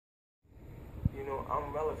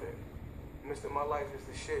I'm relevant. Mr. My life is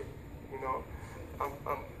the shit. You know,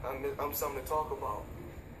 I'm something to talk about.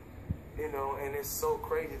 You know, and it's so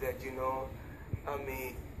crazy that, you know, I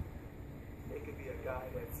mean, it could be a guy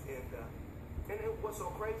that's in the, and what's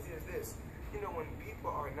so crazy is this, you know, when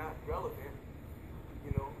people are not relevant,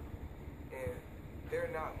 you know, and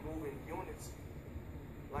they're not moving units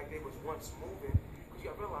like they was once moving, because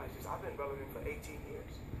you gotta realize this, I've been relevant for 18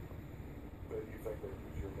 years. But you think they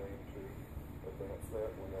use your name to advance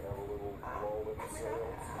that when they have a little role in the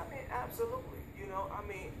sales? I mean, absolutely. You know,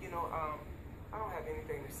 I don't have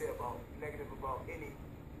anything to say about negative about any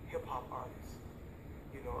hip-hop artist.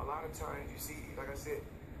 You know, a lot of times you see, like I said,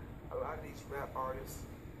 a lot of these rap artists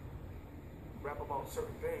rap about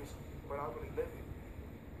certain things, but I really live it.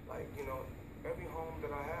 Like, you know, every home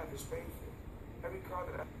that I have is paid for. Every car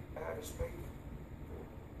that I have is paid for.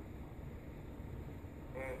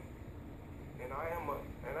 And I am a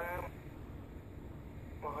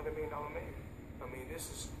 $100 million man. I mean, this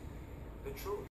is the truth.